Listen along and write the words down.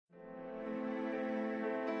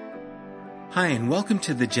Hi, and welcome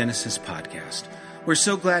to the Genesis Podcast. We're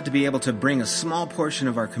so glad to be able to bring a small portion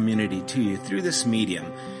of our community to you through this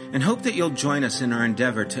medium, and hope that you'll join us in our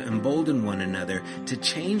endeavor to embolden one another to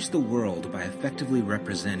change the world by effectively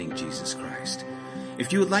representing Jesus Christ.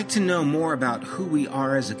 If you would like to know more about who we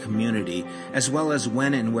are as a community, as well as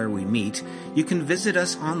when and where we meet, you can visit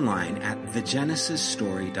us online at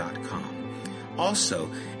thegenesisstory.com. Also,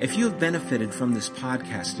 if you have benefited from this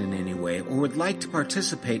podcast in any way or would like to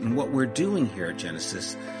participate in what we're doing here at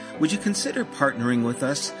Genesis, would you consider partnering with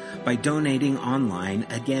us by donating online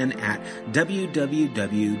again at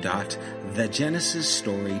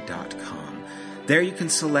www.thegenesisstory.com. There you can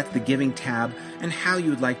select the giving tab and how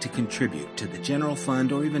you would like to contribute to the general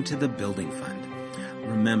fund or even to the building fund.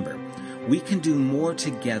 Remember, we can do more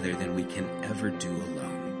together than we can ever do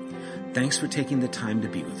alone. Thanks for taking the time to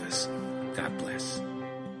be with us. God bless.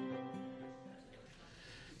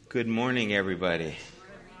 Good morning, everybody.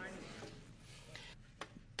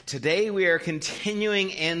 Today we are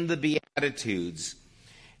continuing in the Beatitudes,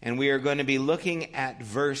 and we are going to be looking at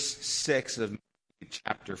verse 6 of Matthew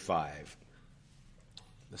chapter 5.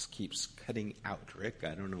 This keeps cutting out, Rick.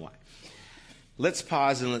 I don't know why. Let's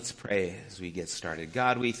pause and let's pray as we get started.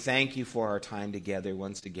 God, we thank you for our time together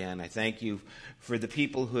once again. I thank you for the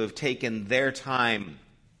people who have taken their time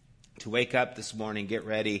to wake up this morning, get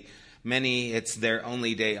ready. Many, it's their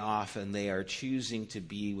only day off, and they are choosing to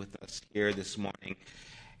be with us here this morning.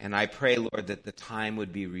 And I pray, Lord, that the time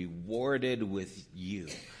would be rewarded with you,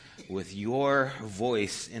 with your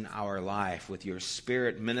voice in our life, with your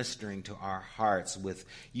Spirit ministering to our hearts, with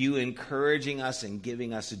you encouraging us and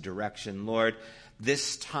giving us a direction. Lord,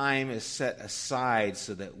 this time is set aside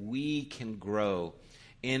so that we can grow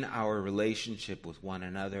in our relationship with one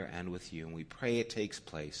another and with you. And we pray it takes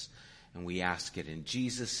place. And we ask it in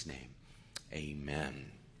Jesus' name.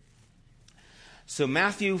 Amen. So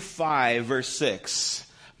Matthew 5, verse 6.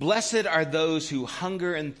 Blessed are those who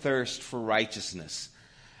hunger and thirst for righteousness,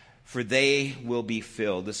 for they will be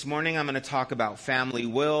filled. This morning I'm going to talk about family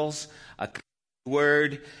wills, a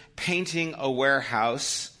word, painting a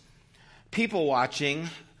warehouse, people watching,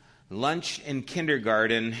 lunch in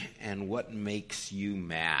kindergarten, and what makes you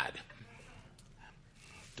mad.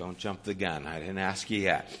 Don't jump the gun. I didn't ask you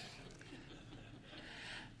yet.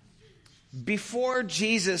 Before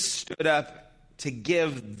Jesus stood up to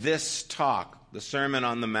give this talk, the Sermon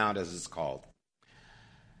on the Mount as it's called,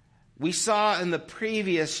 we saw in the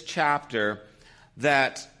previous chapter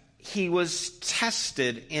that he was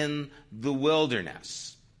tested in the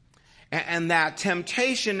wilderness. And that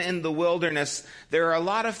temptation in the wilderness, there are a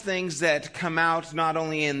lot of things that come out not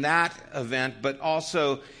only in that event, but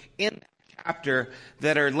also in that chapter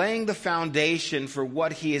that are laying the foundation for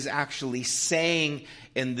what he is actually saying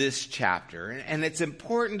in this chapter. And it's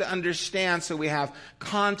important to understand so we have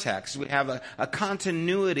context. We have a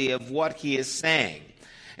continuity of what he is saying.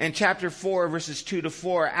 In chapter 4, verses 2 to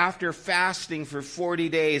 4, after fasting for 40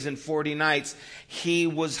 days and 40 nights, he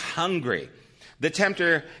was hungry. The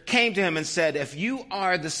tempter came to him and said, "If you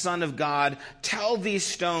are the Son of God, tell these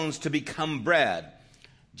stones to become bread."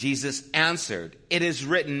 Jesus answered, "It is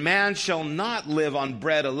written, man shall not live on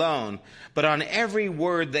bread alone, but on every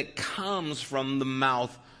word that comes from the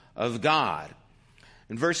mouth of God."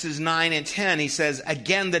 In verses 9 and 10, he says,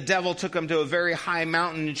 "Again the devil took him to a very high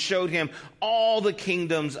mountain and showed him all the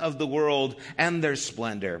kingdoms of the world and their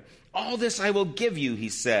splendor. All this I will give you," he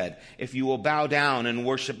said, "if you will bow down and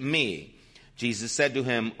worship me." Jesus said to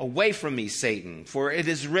him, "Away from me, Satan, for it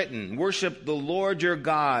is written, worship the Lord your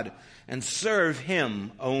God and serve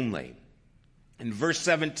him only." In verse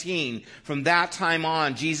 17, from that time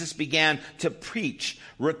on, Jesus began to preach,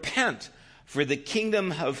 "Repent, for the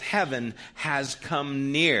kingdom of heaven has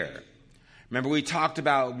come near." Remember, we talked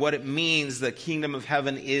about what it means the kingdom of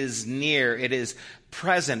heaven is near. It is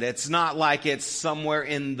present. It's not like it's somewhere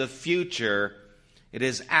in the future. It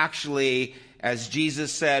is actually, as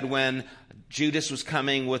Jesus said when Judas was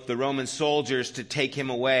coming with the Roman soldiers to take him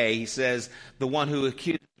away, he says, "The one who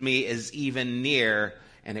accuses me is even near."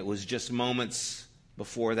 And it was just moments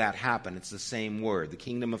before that happened. It's the same word. The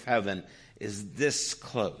kingdom of heaven is this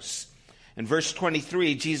close. In verse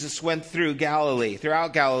 23, Jesus went throughout Galilee,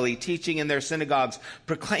 teaching in their synagogues,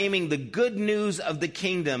 proclaiming the good news of the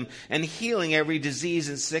kingdom and healing every disease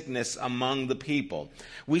and sickness among the people.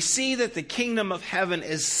 We see that the kingdom of heaven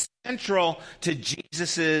is central to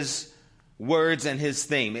Jesus's words and his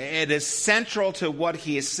theme. It is central to what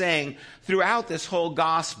he is saying throughout this whole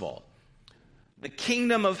gospel. The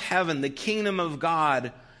kingdom of heaven, the kingdom of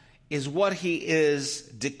God, is what he is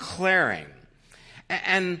declaring.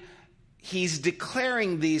 And he's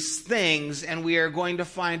declaring these things, and we are going to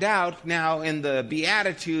find out now in the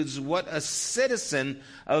Beatitudes what a citizen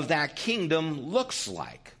of that kingdom looks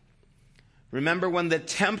like. Remember when the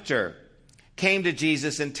tempter came to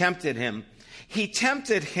Jesus and tempted him, he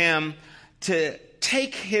tempted him to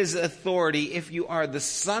take his authority. If you are the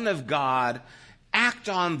Son of God, act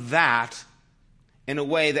on that in a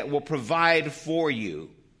way that will provide for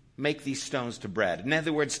you. Make these stones to bread. In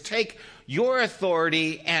other words, take your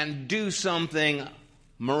authority and do something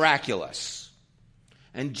miraculous.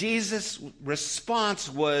 And Jesus' response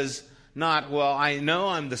was not, well, I know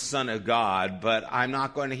I'm the Son of God, but I'm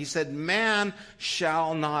not going to. He said, man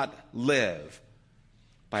shall not live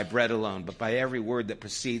by bread alone, but by every word that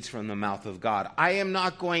proceeds from the mouth of God. I am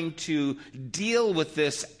not going to deal with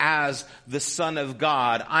this as the Son of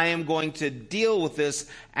God. I am going to deal with this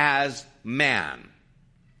as man,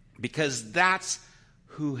 because that's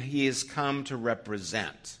who he has come to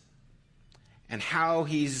represent. And how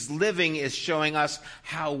he's living is showing us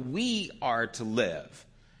how we are to live.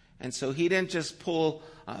 And so he didn't just pull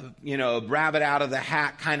a rabbit out of the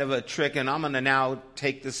hat kind of a trick, and I'm going to now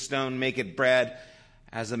take this stone, make it bread.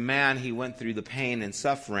 As a man, he went through the pain and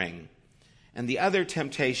suffering. And the other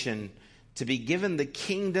temptation, to be given the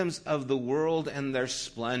kingdoms of the world and their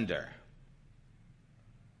splendor.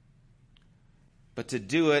 But to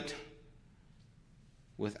do it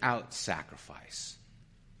without sacrifice.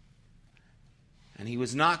 And he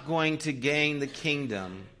was not going to gain the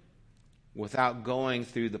kingdom without going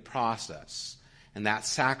through the process. And that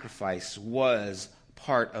sacrifice was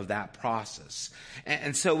part of that process.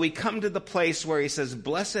 And so we come to the place where he says,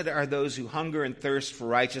 blessed are those who hunger and thirst for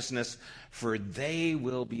righteousness, for they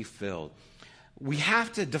will be filled. We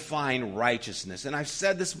have to define righteousness. And I've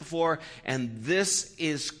said this before, and this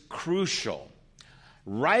is crucial.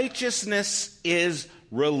 Righteousness is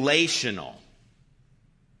relational.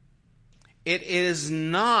 It is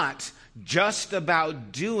not just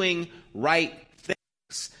about doing right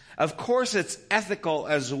things. Of course, it's ethical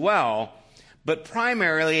as well, but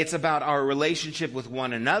primarily it's about our relationship with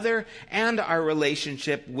one another and our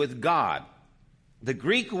relationship with God. The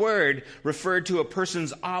Greek word referred to a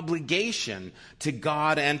person's obligation to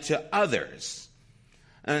God and to others.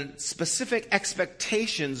 And specific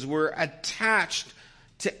expectations were attached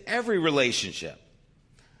to every relationship.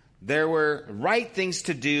 There were right things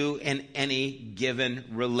to do in any given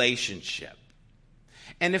relationship.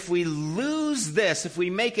 And if we lose this, if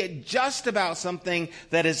we make it just about something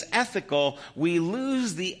that is ethical, we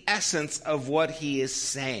lose the essence of what he is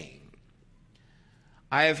saying.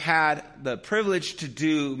 I have had the privilege to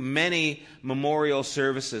do many memorial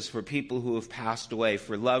services for people who have passed away,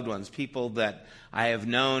 for loved ones, people that I have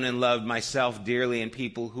known and loved myself dearly, and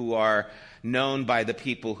people who are known by the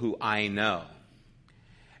people who I know.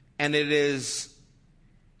 And it is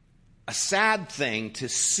a sad thing to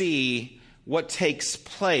see what takes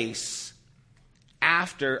place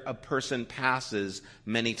after a person passes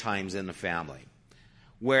many times in the family,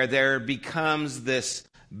 where there becomes this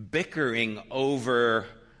bickering over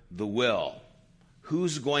the will.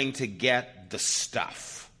 Who's going to get the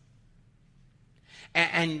stuff?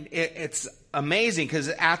 And it's amazing because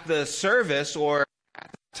at the service or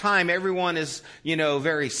at the time, everyone is,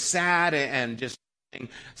 very sad and just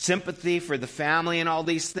sympathy for the family and all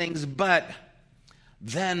these things. But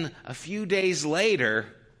then a few days later,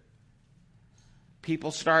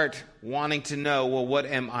 people start wanting to know, well, what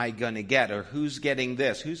am I going to get? Or who's getting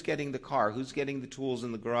this? Who's getting the car? Who's getting the tools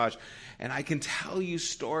in the garage? And I can tell you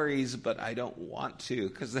stories, but I don't want to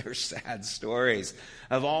because they're sad stories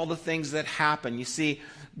of all the things that happen. You see,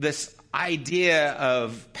 this idea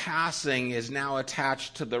of passing is now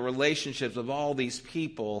attached to the relationships of all these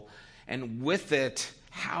people. And with it,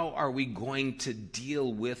 how are we going to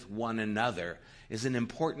deal with one another is an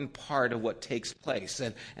important part of what takes place.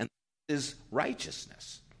 And this is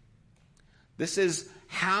righteousness. This is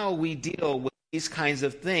how we deal with these kinds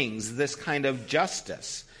of things, this kind of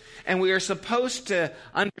justice. And we are supposed to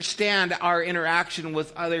understand our interaction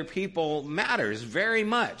with other people matters very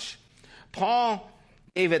much. Paul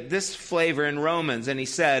gave it this flavor in Romans, and he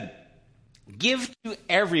said, give to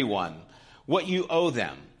everyone what you owe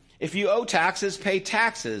them. If you owe taxes, pay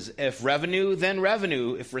taxes. If revenue, then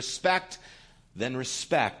revenue. If respect, then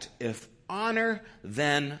respect. If honor,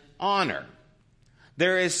 then honor.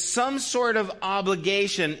 There is some sort of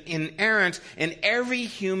obligation inherent in every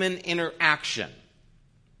human interaction.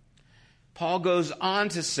 Paul goes on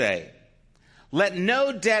to say, let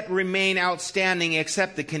no debt remain outstanding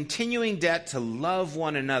except the continuing debt to love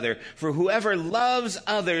one another. For whoever loves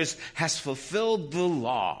others has fulfilled the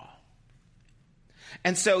law.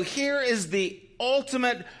 And so here is the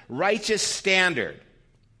ultimate righteous standard.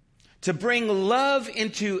 to bring love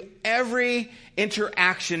into every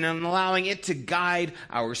interaction and allowing it to guide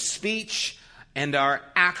our speech and our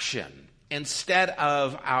action instead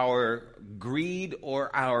of our greed or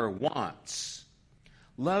our wants.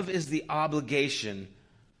 Love is the obligation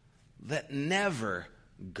that never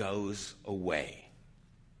goes away.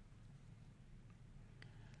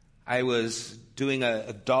 I was doing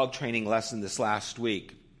a dog training lesson this last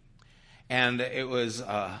week, and it was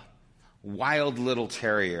a wild little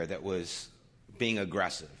terrier that was being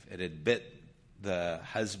aggressive. It had bit the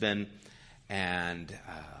husband and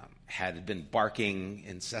had been barking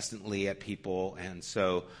incessantly at people, and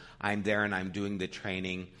so I'm there and I'm doing the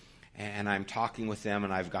training, and I'm talking with them,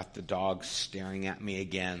 and I've got the dogs staring at me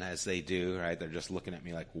again, as they do, right? They're just looking at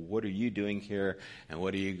me like, what are you doing here, and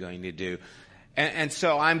what are you going to do? And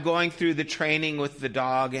so I'm going through the training with the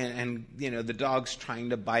dog, and you know, the dog's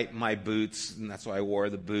trying to bite my boots, and that's why I wore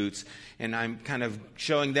the boots. And I'm kind of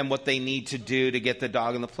showing them what they need to do to get the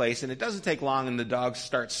dog in the place. And it doesn't take long, and the dog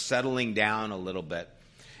starts settling down a little bit.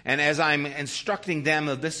 And as I'm instructing them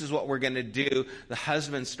of this is what we're going to do, the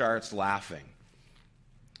husband starts laughing.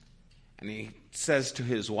 And he says to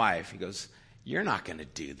his wife, he goes, "You're not going to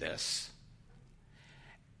do this."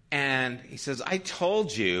 And he says, "I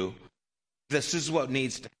told you this is what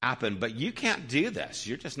needs to happen, but you can't do this.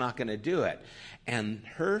 You're just not going to do it." And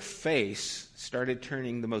her face started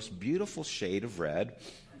turning the most beautiful shade of red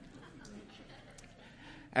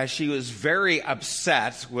as she was very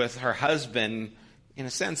upset with her husband, in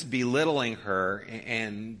a sense, belittling her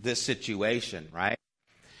in this situation, right?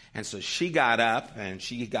 And so she got up, and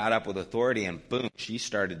she got up with authority, and boom, she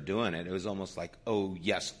started doing it. It was almost like, oh,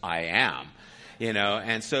 yes, I am. You know,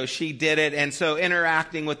 and so she did it. And so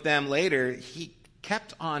interacting with them later, he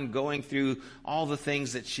kept on going through all the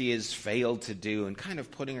things that she has failed to do and kind of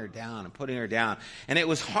putting her down and putting her down. And it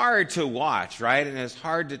was hard to watch, right? And it was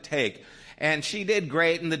hard to take. And she did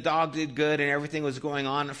great, and the dog did good, and everything was going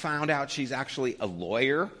on. I found out she's actually a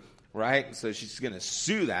lawyer, right? So she's going to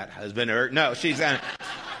sue that husband. Or no, she's going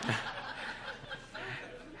to...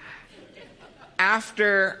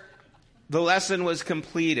 After the lesson was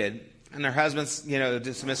completed, and her husband,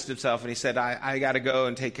 dismissed himself, and he said, I got to go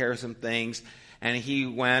and take care of some things. And he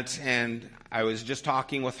went, and I was just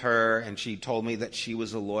talking with her, and she told me that she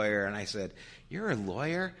was a lawyer. And I said, "You're a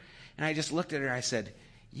lawyer?" And I just looked at her, and I said,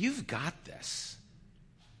 "You've got this.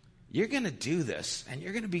 You're going to do this, and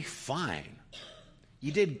you're going to be fine.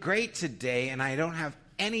 You did great today, and I don't have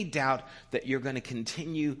any doubt that you're going to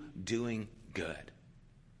continue doing good."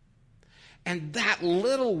 And that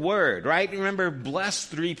little word, right? Remember, bless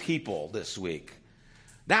 3 people this week.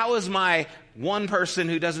 That was my one person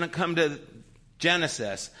who doesn't come to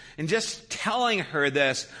Genesis. And just telling her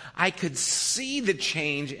this, I could see the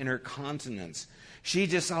change in her countenance. She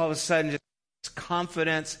just all of a sudden just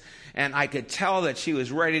confidence, and I could tell that she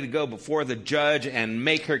was ready to go before the judge and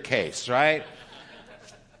make her case, right?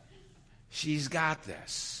 She's got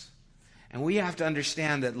this. And we have to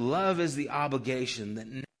understand that love is the obligation that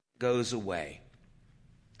never goes away.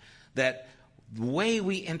 That the way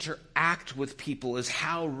we interact with people is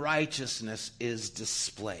how righteousness is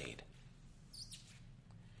displayed.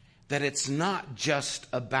 That it's not just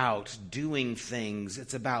about doing things,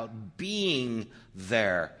 it's about being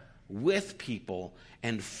there with people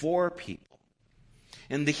and for people.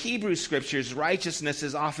 In the Hebrew scriptures, righteousness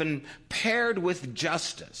is often paired with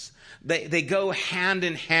justice. They go hand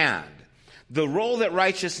in hand. The role that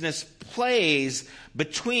righteousness plays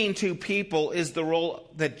between 2 people is the role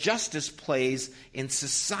that justice plays in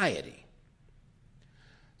society.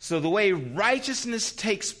 So the way righteousness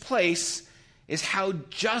takes place is how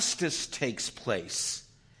justice takes place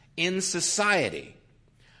in society.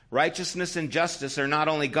 Righteousness and justice are not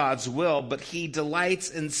only God's will, but He delights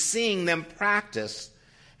in seeing them practiced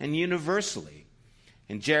and universally.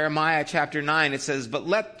 In Jeremiah chapter 9, it says, "But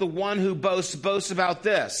let the one who boasts boast about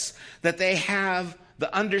this, that they have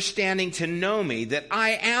the understanding to know me, that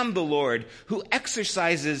I am the Lord who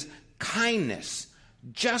exercises kindness,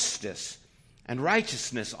 justice, and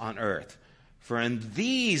righteousness on earth. For in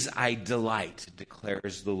these I delight,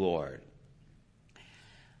 declares the Lord."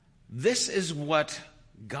 This is what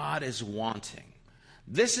God is wanting.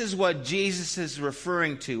 This is what Jesus is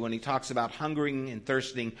referring to when He talks about hungering and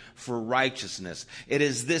thirsting for righteousness. It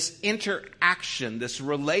is this interaction, this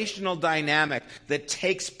relational dynamic that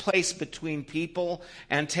takes place between people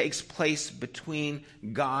and takes place between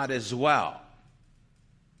God as well.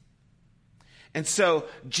 And so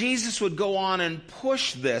Jesus would go on and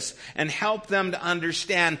push this and help them to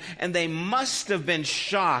understand. And they must have been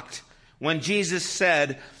shocked when Jesus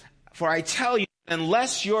said, "For I tell you,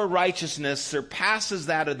 unless your righteousness surpasses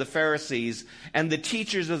that of the Pharisees and the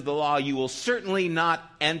teachers of the law, you will certainly not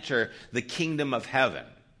enter the kingdom of heaven.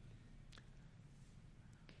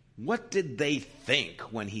 What did they think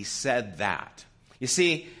when he said that? You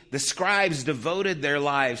see, the scribes devoted their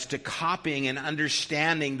lives to copying and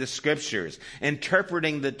understanding the scriptures,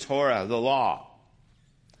 interpreting the Torah, the law.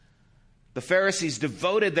 The Pharisees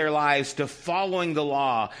devoted their lives to following the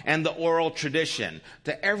law and the oral tradition,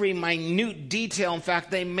 to every minute detail. In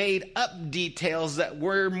fact, they made up details that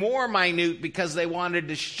were more minute because they wanted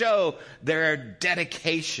to show their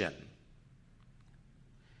dedication.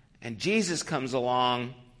 And Jesus comes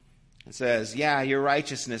along and says, yeah, your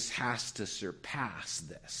righteousness has to surpass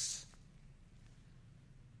this.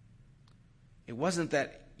 It wasn't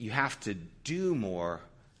that you have to do more,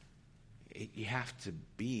 you have to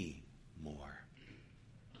be more.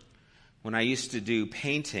 When I used to do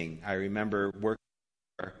painting, I remember working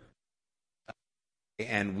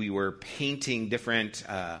and we were painting different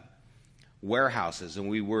warehouses, and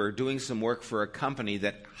we were doing some work for a company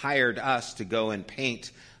that hired us to go and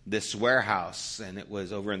paint this warehouse, and it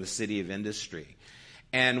was over in the City of Industry.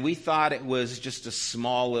 And we thought it was just a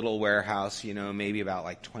small little warehouse, maybe about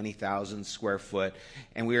like 20,000 square foot,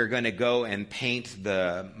 and we were going to go and paint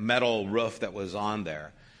the metal roof that was on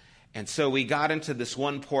there. And so we got into this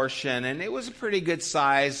one portion, and it was a pretty good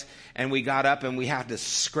size, and we got up and we had to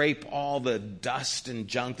scrape all the dust and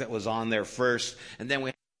junk that was on there first, and then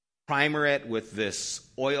we primer it with this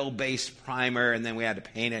oil-based primer, and then we had to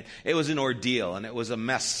paint it. It was an ordeal, and it was a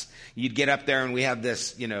mess. You'd get up there, and we had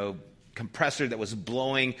this, compressor that was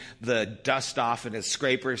blowing the dust off, and a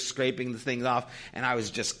scraper scraping the things off, and I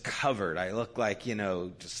was just covered. I looked like,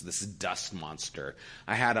 just this dust monster.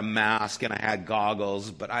 I had a mask, and I had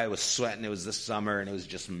goggles, but I was sweating. It was the summer, and it was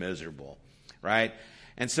just miserable, right?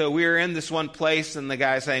 And so we were in this one place, and the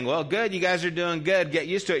guy's saying, well, good, you guys are doing good. Get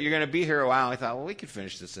used to it. You're going to be here a while. I thought, well, we could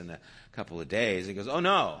finish this in a couple of days. He goes, oh,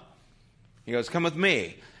 no. He goes, come with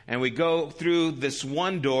me. And we go through this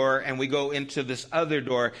one door, and we go into this other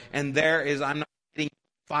door, and there is, I'm not kidding,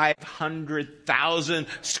 500,000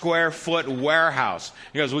 square foot warehouse.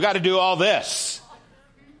 He goes, we got to do all this.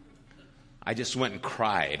 I just went and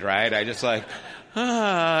cried, right? I just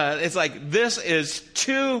it's like, this is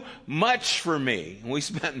too much for me. And we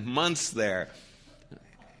spent months there,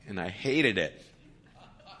 and I hated it.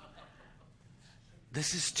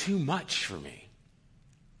 This is too much for me.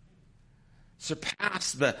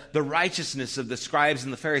 Surpass the righteousness of the scribes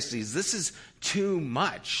and the Pharisees. This is too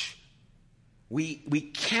much.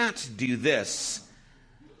 We can't do this.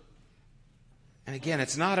 And again,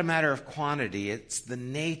 it's not a matter of quantity. It's the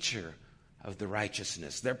nature of the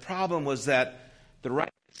righteousness. Their problem was that the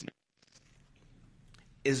righteousness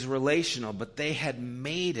is relational, but they had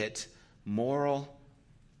made it moral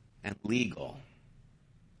and legal.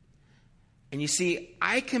 And you see,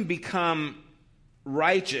 I can become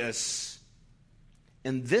righteous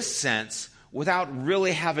in this sense without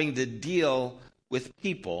really having to deal with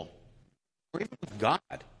people or even with God,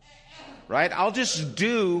 right? I'll just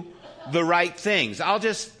do the right things. I'll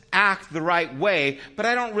just act the right way, but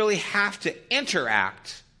I don't really have to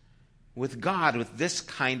interact with God with this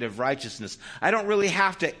kind of righteousness. I don't really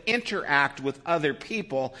have to interact with other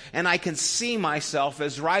people, and I can see myself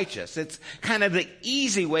as righteous. It's kind of the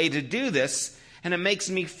easy way to do this, and it makes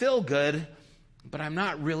me feel good, but I'm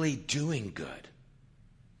not really doing good.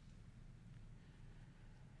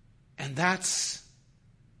 And that's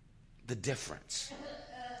the difference.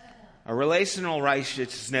 A relational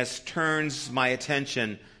righteousness turns my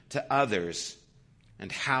attention to others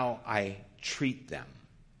and how I treat them.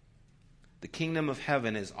 The kingdom of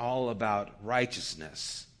heaven is all about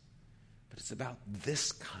righteousness, but it's about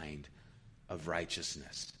this kind of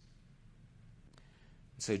righteousness.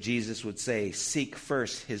 So Jesus would say, seek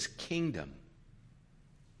first his kingdom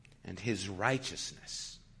and his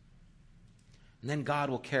righteousness. And then God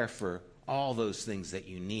will care for all those things that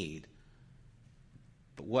you need.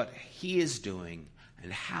 But what he is doing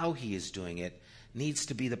and how he is doing it needs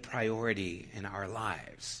to be the priority in our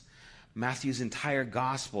lives. Matthew's entire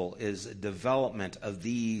gospel is a development of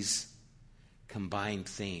these combined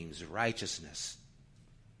themes, righteousness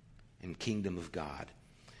and kingdom of God.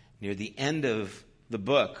 Near the end of the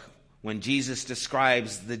book, when Jesus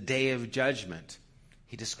describes the day of judgment,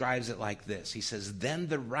 he describes it like this. He says, then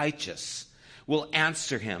the righteous will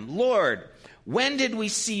answer him, Lord, when did we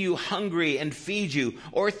see you hungry and feed you,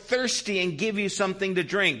 or thirsty and give you something to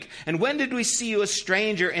drink? And when did we see you a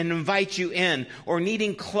stranger and invite you in, or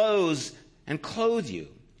needing clothes and clothe you?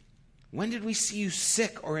 When did we see you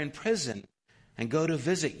sick or in prison and go to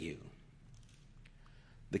visit you?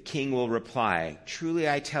 The king will reply, "Truly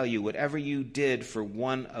I tell you, whatever you did for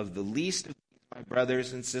one of the least of my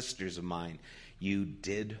brothers and sisters of mine, you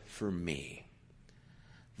did for me."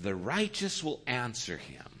 The righteous will answer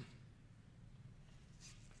him,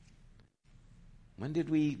 "When did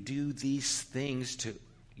we do these things to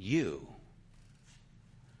you?"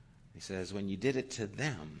 He says, "When you did it to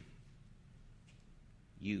them,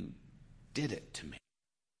 you did it to me."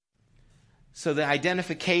 So the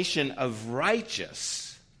identification of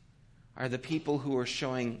righteous are the people who are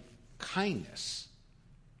showing kindness,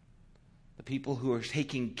 the people who are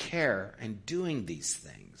taking care and doing these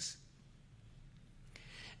things.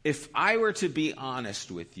 If I were to be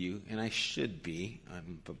honest with you, and I should be,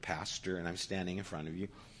 I'm a pastor and I'm standing in front of you,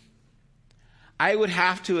 I would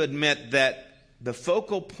have to admit that the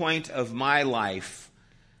focal point of my life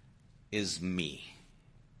is me.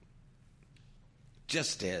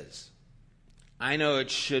 Just is. I know it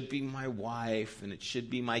should be my wife, and it should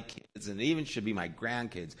be my kids, and it even should be my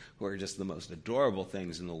grandkids, who are just the most adorable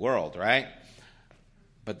things in the world, right?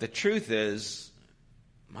 But the truth is,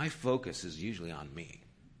 my focus is usually on me.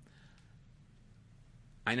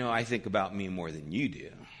 I know I think about me more than you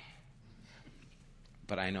do,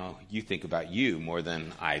 but I know you think about you more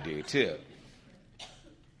than I do too.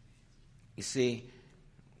 You see,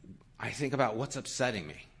 I think about what's upsetting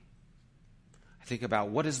me. I think about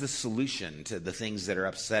what is the solution to the things that are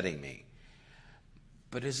upsetting me.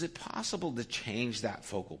 But is it possible to change that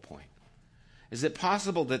focal point? Is it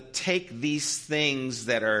possible to take these things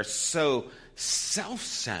that are so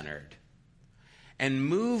self-centered and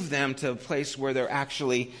move them to a place where they're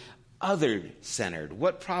actually other-centered?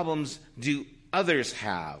 What problems do others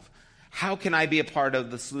have? How can I be a part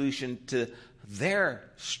of the solution to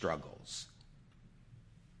their struggles?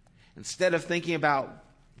 Instead of thinking about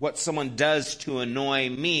what someone does to annoy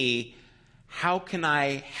me, how can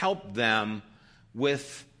I help them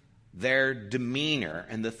with their demeanor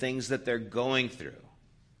and the things that they're going through?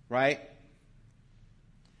 Right?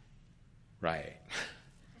 Right.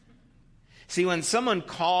 See, when someone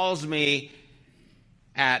calls me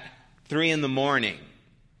at 3 a.m.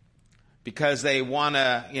 because they want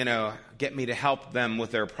to, get me to help them with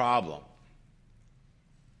their problem,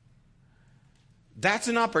 that's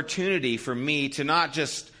an opportunity for me to not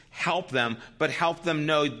just help them, but help them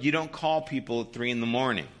know you don't call people at 3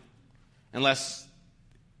 a.m. unless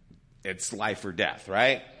it's life or death,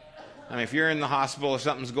 right? I mean, if you're in the hospital or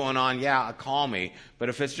something's going on, yeah, call me. But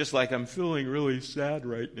if it's just like, I'm feeling really sad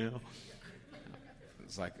right now,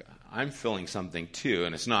 it's like, I'm feeling something too,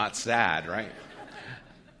 and it's not sad, right?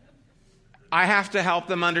 I have to help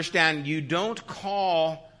them understand you don't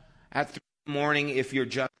call at 3 a.m. if you're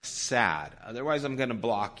just sad. Otherwise, I'm going to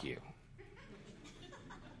block you.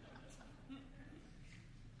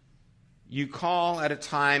 You call at a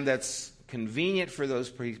time that's convenient for those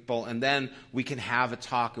people, and then we can have a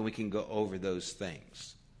talk and we can go over those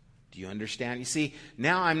things. Do you understand? You see,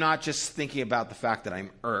 now I'm not just thinking about the fact that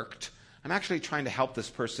I'm irked. I'm actually trying to help this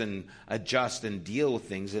person adjust and deal with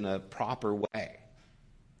things in a proper way.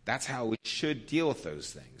 That's how we should deal with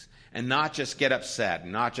those things. And not just get upset,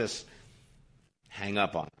 and not just hang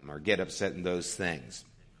up on them or get upset in those things.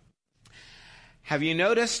 Have you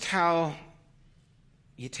noticed how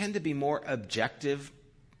you tend to be more objective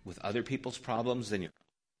with other people's problems than your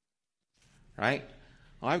own? Right?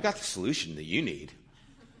 Well, I've got the solution that you need.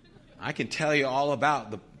 I can tell you all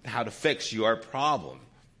about how to fix your problem.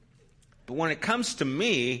 But when it comes to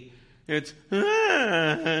me, it's, if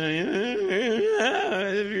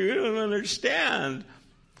you don't understand,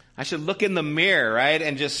 I should look in the mirror, right,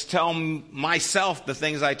 and just tell myself the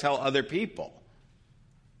things I tell other people.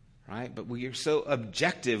 Right? But we are so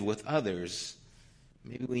objective with others,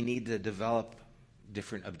 maybe we need to develop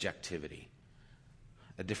different objectivity,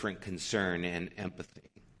 a different concern and empathy.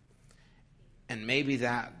 And maybe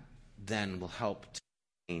that then will help to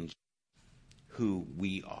change who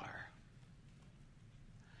we are.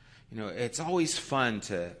 It's always fun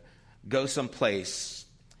to go someplace,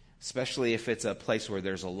 especially if it's a place where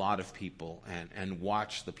there's a lot of people, and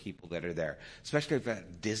watch the people that are there. Especially if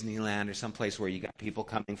at Disneyland or someplace where you got people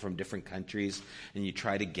coming from different countries, and you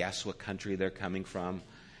try to guess what country they're coming from,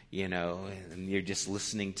 and you're just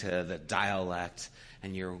listening to the dialect,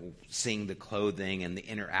 and you're seeing the clothing and the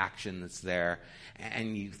interaction that's there,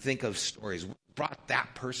 and you think of stories. What brought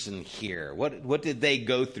that person here? What did they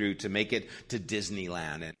go through to make it to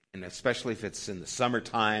Disneyland? And And especially if it's in the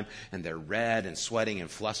summertime and they're red and sweating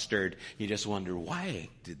and flustered, you just wonder, why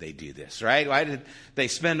did they do this, right? Why did they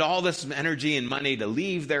spend all this energy and money to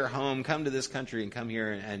leave their home, come to this country, and come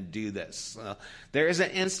here and do this? There is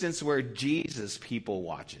an instance where Jesus people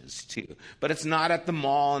watches too. But it's not at the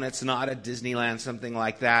mall and it's not at Disneyland, something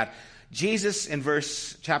like that. Jesus, in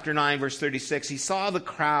chapter 9, verse 36, he saw the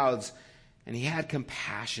crowds and he had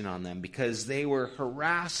compassion on them because they were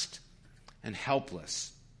harassed and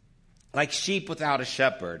helpless, like sheep without a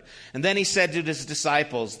shepherd. And then he said to his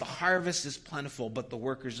disciples, the harvest is plentiful, but the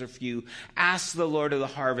workers are few. Ask the Lord of the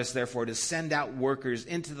harvest, therefore, to send out workers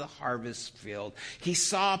into the harvest field. He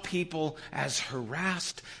saw people as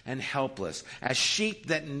harassed and helpless, as sheep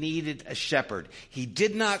that needed a shepherd. He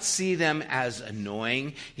did not see them as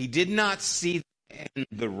annoying. He did not see them in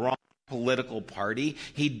the wrong political party.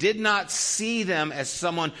 He did not see them as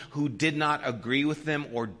someone who did not agree with them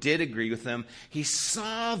or did agree with them. He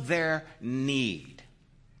saw their need.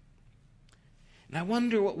 And I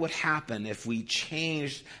wonder what would happen if we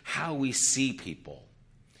changed how we see people.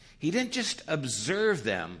 He didn't just observe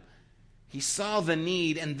them. He saw the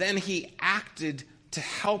need and then he acted to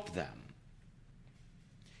help them.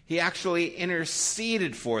 He actually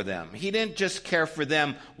interceded for them. He didn't just care for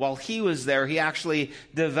them while he was there. He actually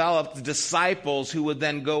developed disciples who would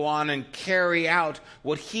then go on and carry out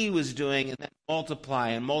what he was doing and then multiply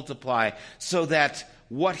and multiply so that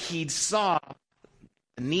what he saw,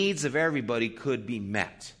 the needs of everybody, could be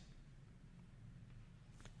met.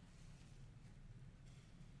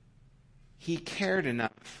 He cared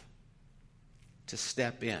enough to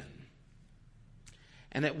step in.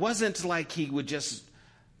 And it wasn't like he would just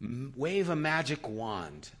wave a magic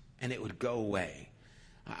wand and it would go away.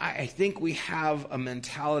 I think we have a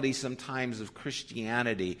mentality sometimes of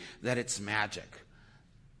Christianity that it's magic.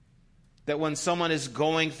 That when someone is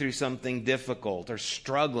going through something difficult or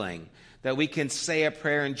struggling, that we can say a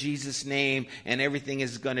prayer in Jesus' name and everything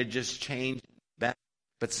is going to just change.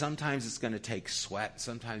 But sometimes it's going to take sweat.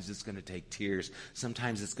 Sometimes it's going to take tears.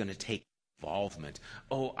 Sometimes it's going to take involvement.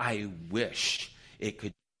 Oh, I wish it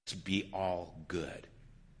could just be all good.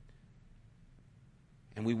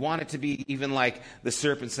 And we want it to be even like the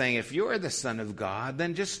serpent saying, if you're the Son of God,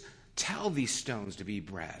 then just tell these stones to be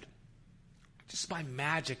bread. Just by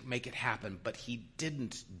magic make it happen. But he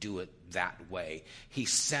didn't do it that way. He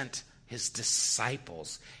sent his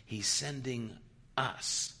disciples. He's sending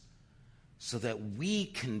us so that we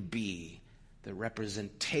can be the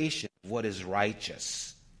representation of what is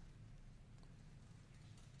righteous.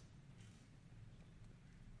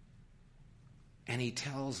 And he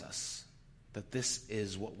tells us that this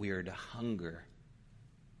is what we are to hunger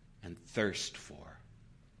and thirst for.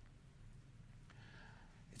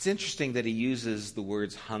 It's interesting that he uses the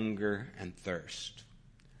words hunger and thirst,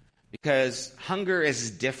 because hunger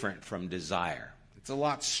is different from desire. It's a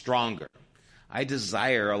lot stronger. I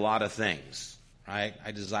desire a lot of things, right?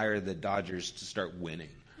 I desire the Dodgers to start winning,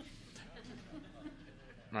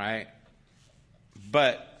 right?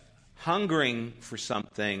 But hungering for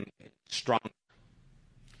something is stronger.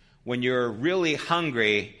 When you're really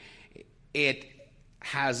hungry, it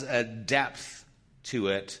has a depth to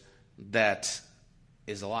it that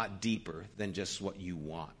is a lot deeper than just what you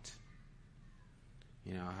want.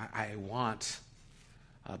 You know, I want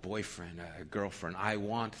a boyfriend, a girlfriend. I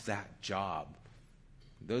want that job.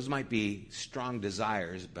 Those might be strong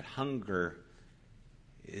desires, but hunger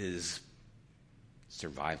is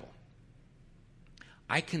survival.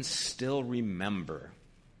 I can still remember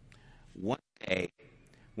one day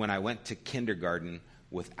when I went to kindergarten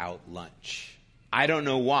without lunch. I don't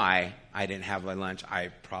know why I didn't have my lunch. I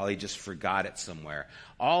probably just forgot it somewhere.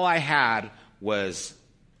 All I had was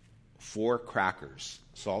 4 crackers,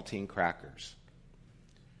 saltine crackers.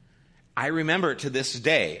 I remember it to this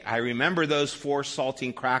day. I remember those 4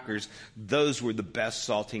 saltine crackers. Those were the best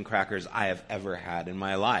saltine crackers I have ever had in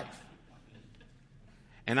my life.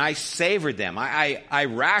 And I savored them. I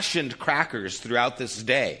rationed crackers throughout this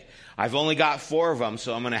day. I've only got 4 of them,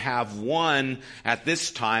 so I'm going to have one at this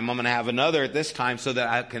time. I'm going to have another at this time so that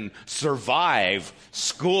I can survive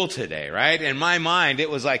school today, right? In my mind, it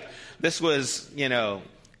was like, this was,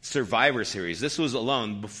 Survivor Series. This was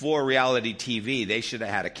alone. Before reality TV, they should have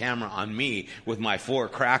had a camera on me with my 4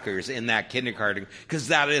 crackers in that kindergarten, because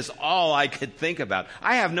that is all I could think about.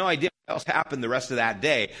 I have no idea what else happened the rest of that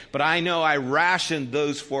day, but I know I rationed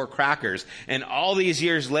those 4 crackers. And all these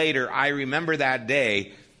years later, I remember that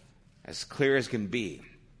day as clear as can be.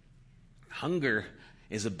 Hunger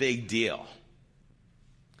is a big deal.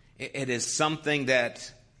 It is something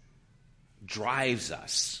that drives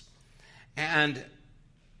us. And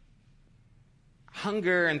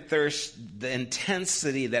hunger and thirst, the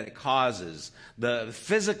intensity that it causes, the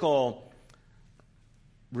physical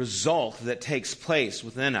result that takes place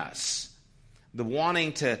within us, the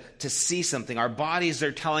wanting to see something. Our bodies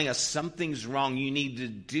are telling us something's wrong. You need to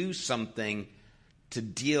do something to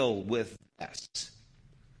deal with this.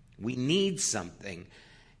 We need something.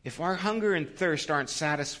 If our hunger and thirst aren't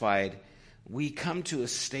satisfied, we come to a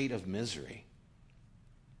state of misery.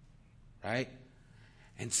 Right?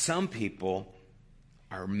 And some people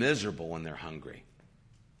are miserable when they're hungry.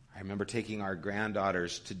 I remember taking our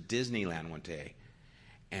granddaughters to Disneyland one day,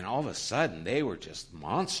 and all of a sudden they were just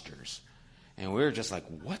monsters. And we were just like,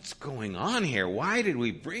 what's going on here? Why did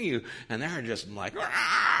we bring you? And they're just like,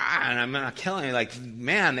 "Rah!" And I'm not killing you. Like,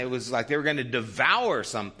 man, it was like they were going to devour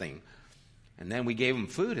something. And then we gave them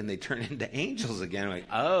food and they turned into angels again. Like,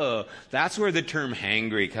 oh, that's where the term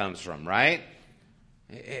hangry comes from, right?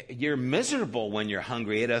 You're miserable when you're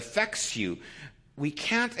hungry. It affects you. We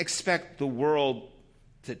can't expect the world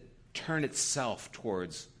to turn itself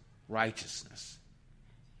towards righteousness.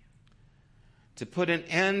 To put an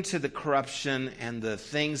end to the corruption and the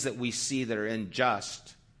things that we see that are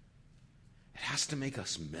unjust, it has to make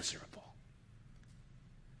us miserable.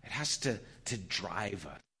 It has to drive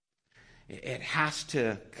us. It has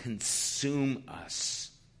to consume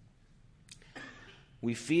us.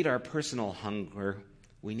 We feed our personal hunger.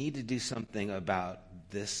 We need to do something about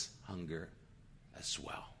this hunger as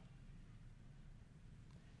well.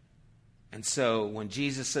 And so when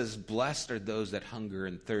Jesus says, blessed are those that hunger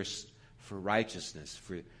and thirst for righteousness,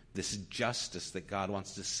 for this justice that God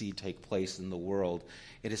wants to see take place in the world,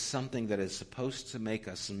 it is something that is supposed to make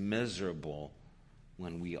us miserable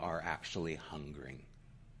when we are actually hungering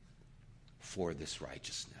for this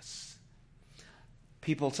righteousness.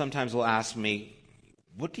 People sometimes will ask me,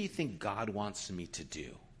 what do you think God wants me to do?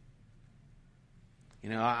 You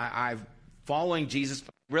know, I'm following Jesus,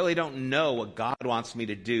 but I really don't know what God wants me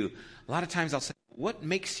to do. A lot of times I'll say, what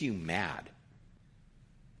makes you mad?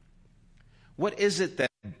 What is it that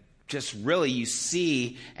just really you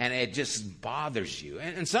see and it just bothers you?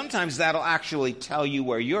 And sometimes that'll actually tell you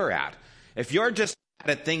where you're at. If you're just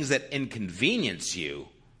mad at things that inconvenience you,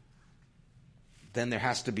 then there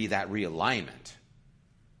has to be that realignment.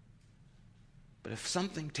 But if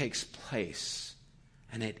something takes place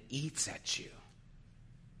and it eats at you,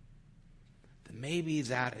 then maybe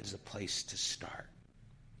that is a place to start.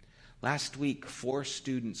 Last week, 4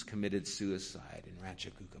 students committed suicide in Rancho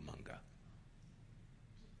Cucamonga.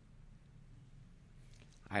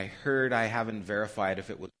 I heard, I haven't verified if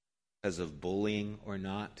it was because of bullying or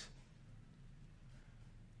not.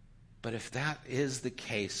 But if that is the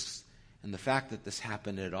case, and the fact that this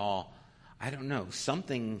happened at all, I don't know,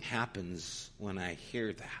 something happens when I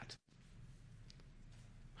hear that.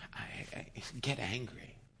 I get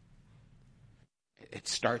angry. It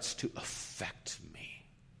starts to affect me.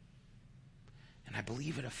 And I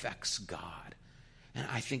believe it affects God. And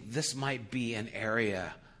I think this might be an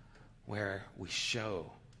area where we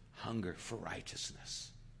show hunger for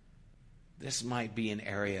righteousness. This might be an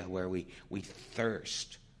area where we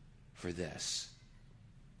thirst for this.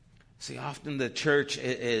 See, often the church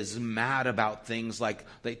is mad about things like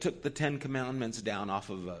they took the 10 Commandments down off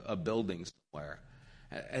of a building somewhere,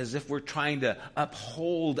 as if we're trying to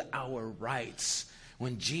uphold our rights,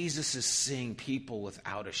 when Jesus is seeing people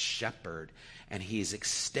without a shepherd, and he's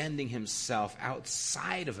extending himself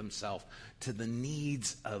outside of himself to the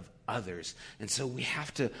needs of others. And so we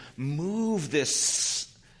have to move this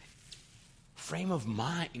frame of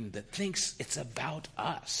mind that thinks it's about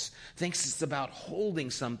us, thinks it's about holding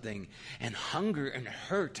something, and hunger and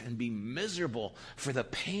hurt and be miserable for the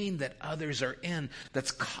pain that others are in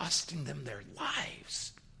that's costing them their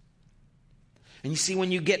lives. And you see,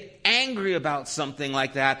 when you get angry about something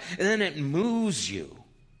like that, and then it moves you,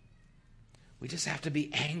 we just have to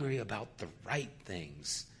be angry about the right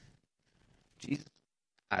things. Jesus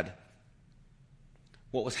had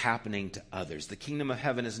what was happening to others. The kingdom of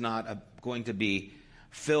heaven is not going to be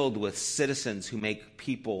filled with citizens who make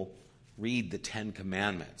people read the 10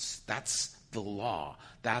 Commandments. That's the law.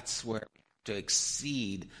 That's where to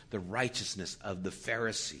exceed the righteousness of the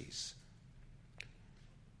Pharisees.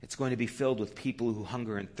 It's going to be filled with people who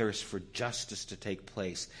hunger and thirst for justice to take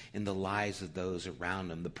place in the lives of those around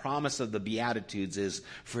them. The promise of the Beatitudes is,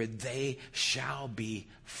 for they shall be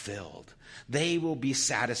filled. They will be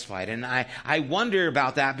satisfied. And I wonder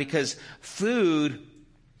about that, because food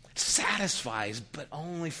satisfies, but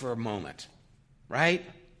only for a moment, right?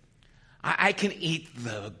 I can eat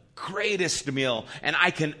the greatest meal, and I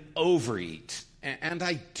can overeat. And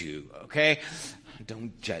I do, okay?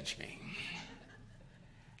 Don't judge me.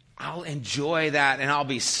 I'll enjoy that and I'll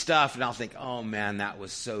be stuffed and I'll think, oh man, that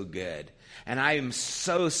was so good. And I am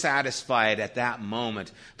so satisfied at that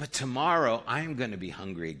moment. But tomorrow I'm going to be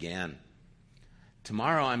hungry again.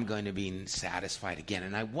 Tomorrow I'm going to be satisfied again.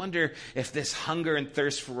 And I wonder if this hunger and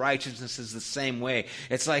thirst for righteousness is the same way.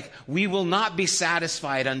 It's like we will not be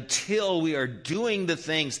satisfied until we are doing the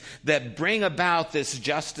things that bring about this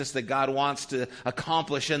justice that God wants to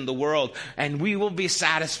accomplish in the world. And we will be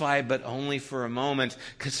satisfied, but only for a moment,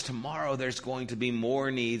 because tomorrow there's going to be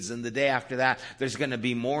more needs. And the day after that, there's going to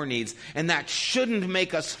be more needs. And that shouldn't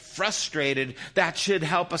make us frustrated. That should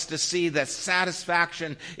help us to see that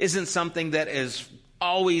satisfaction isn't something that is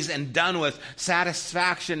always and done with.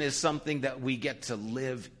 Satisfaction is something that we get to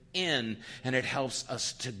live in, and it helps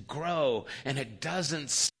us to grow, and it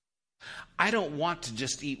doesn't. I don't want to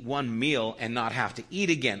just eat one meal and not have to eat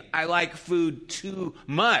again. I like food too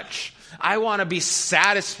much. I want to be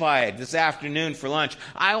satisfied this afternoon for lunch.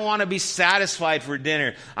 I want to be satisfied for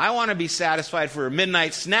dinner. I want to be satisfied for a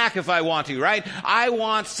midnight snack if I want to, right? I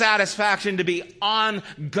want satisfaction to be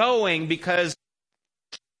ongoing because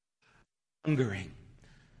I'm hungering.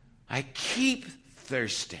 I keep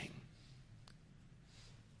thirsting.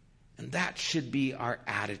 And that should be our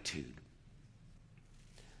attitude.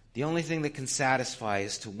 The only thing that can satisfy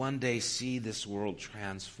is to one day see this world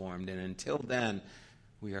transformed. And until then,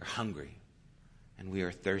 we are hungry and we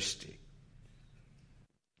are thirsty.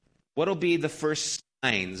 What will be the first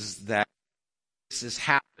signs that this is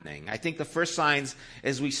happening? I think the first signs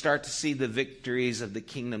is we start to see the victories of the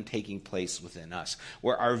kingdom taking place within us,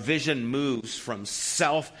 where our vision moves from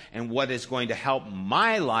self and what is going to help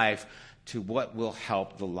my life to what will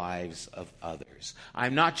help the lives of others.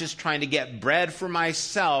 I'm not just trying to get bread for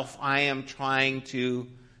myself. I am trying to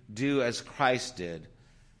do as Christ did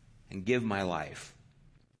and give my life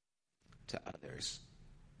to others.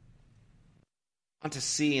 I want to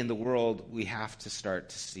see in the world, we have to start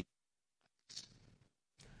to see.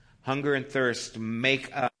 Hunger and thirst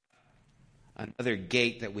make up another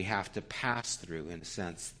gate that we have to pass through, in a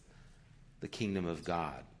sense, the kingdom of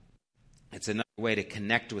God. It's another way to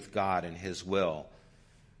connect with God and His will.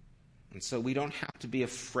 And so we don't have to be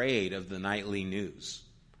afraid of the nightly news.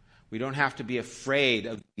 We don't have to be afraid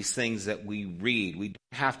of these things that we read. We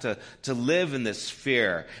don't have to live in this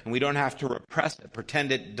fear, and we don't have to repress it,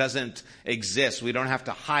 pretend it doesn't exist. We don't have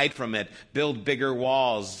to hide from it, build bigger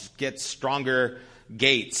walls, get stronger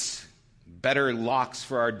gates, better locks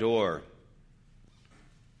for our door.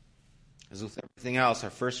 As with everything else, our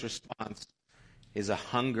first response is a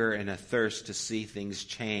hunger and a thirst to see things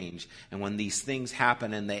change. And when these things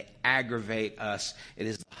happen and they aggravate us, it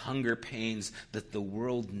is the hunger pains that the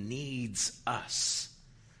world needs us.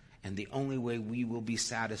 And the only way we will be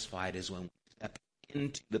satisfied is when we step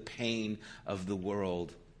into the pain of the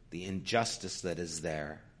world, the injustice that is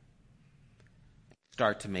there, and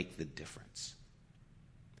start to make the difference.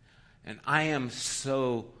 And I am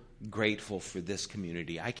so grateful for this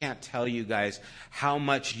community. I can't tell you guys how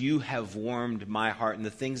much you have warmed my heart and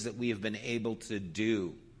the things that we have been able to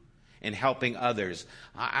do in helping others.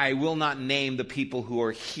 I will not name the people who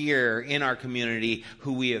are here in our community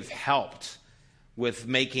who we have helped with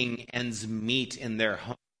making ends meet in their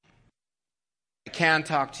home. I can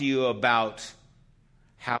talk to you about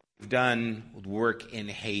how we've done work in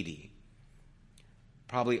Haiti.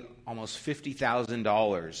 Probably almost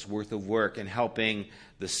 $50,000 worth of work in helping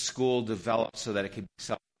the school develop so that it could be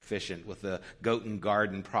self-sufficient, with the Goat and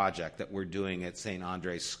Garden project that we're doing at St.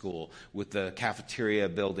 Andre's School, with the cafeteria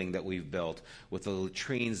building that we've built, with the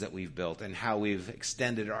latrines that we've built, and how we've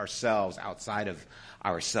extended ourselves outside of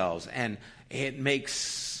ourselves. And it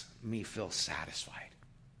makes me feel satisfied.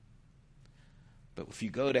 But if you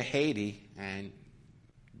go to Haiti, and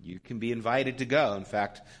you can be invited to go. In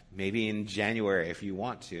fact, maybe in January if you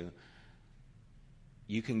want to.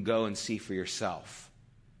 You can go and see for yourself.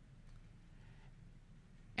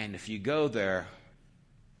 And if you go there,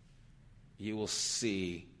 you will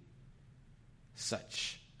see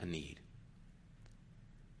such a need.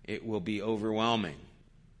 It will be overwhelming.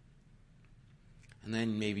 And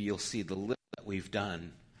then maybe you'll see the little that we've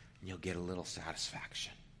done, and you'll get a little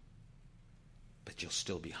satisfaction. But you'll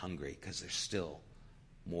still be hungry because there's still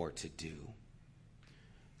more to do.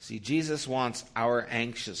 See, Jesus wants our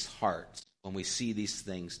anxious hearts, when we see these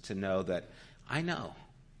things, to know that I know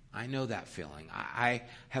that feeling. I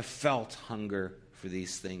have felt hunger for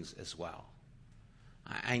these things as well.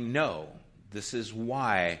 I know this is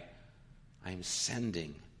why I'm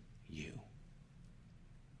sending you.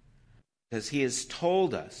 Because He has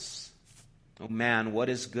told us, oh man, what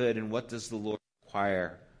is good and what does the Lord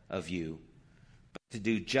require of you? But to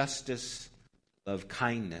do justice, love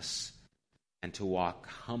kindness, and to walk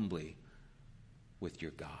humbly with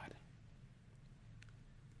your God.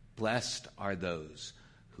 Blessed are those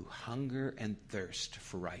who hunger and thirst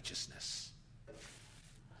for righteousness,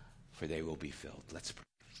 for they will be filled. Let's pray.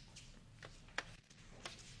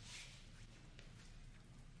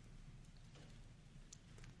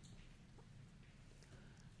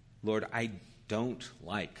 Lord, I don't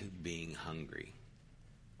like being hungry,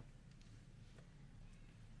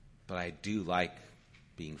 but I do like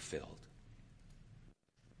being filled.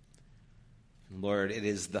 Lord, it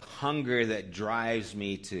is the hunger that drives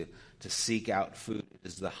me to seek out food. It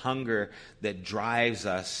is the hunger that drives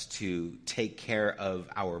us to take care of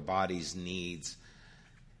our body's needs.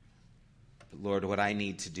 But Lord, what I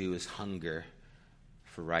need to do is hunger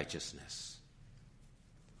for righteousness.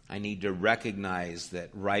 I need to recognize that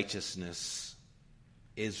righteousness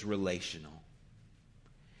is relational.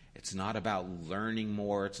 It's not about learning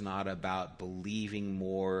more. It's not about believing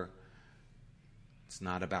more. It's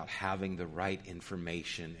not about having the right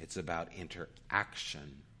information. It's about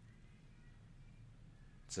interaction.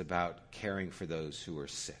 It's about caring for those who are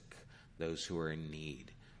sick, those who are in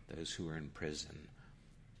need, those who are in prison.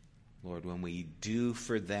 Lord, when we do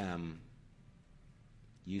for them,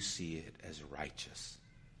 you see it as righteous.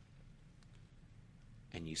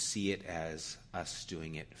 And you see it as us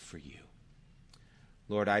doing it for you.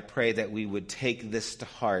 Lord, I pray that we would take this to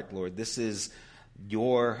heart, Lord. This is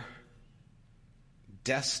your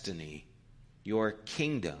destiny, your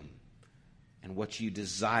kingdom, and what you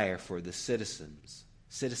desire for the citizens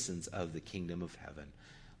of the kingdom of heaven.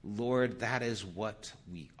 Lord, that is what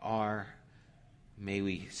we are. May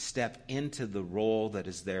we step into the role that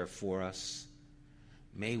is there for us.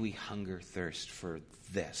 May we hunger, thirst for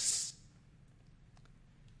this.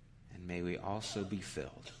 And may we also be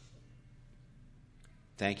filled.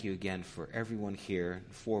 Thank you again for everyone here,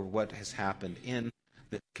 for what has happened in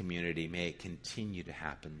the community. May it continue to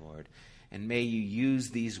happen, Lord. And may you use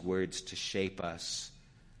these words to shape us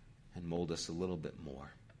and mold us a little bit more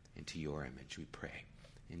into your image, we pray.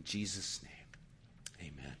 In Jesus' name,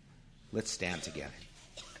 amen. Let's stand together.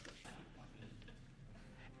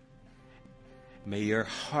 May your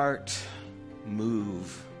heart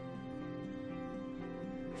move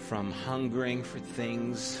from hungering for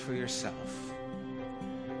things for yourself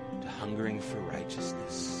to hungering for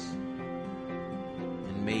righteousness.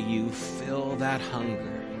 And may you fill that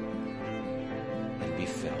hunger and be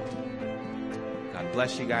filled. God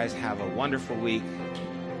bless you guys. Have a wonderful week.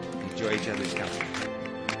 Enjoy each other's company.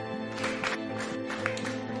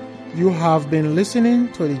 You have been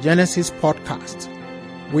listening to the Genesis podcast.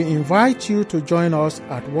 We invite you to join us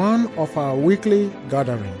at one of our weekly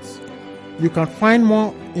gatherings. You can find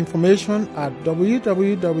more information at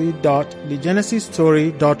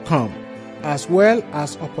www.thegenesisstory.com, as well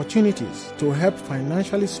as opportunities to help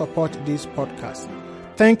financially support this podcast.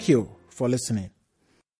 Thank you for listening.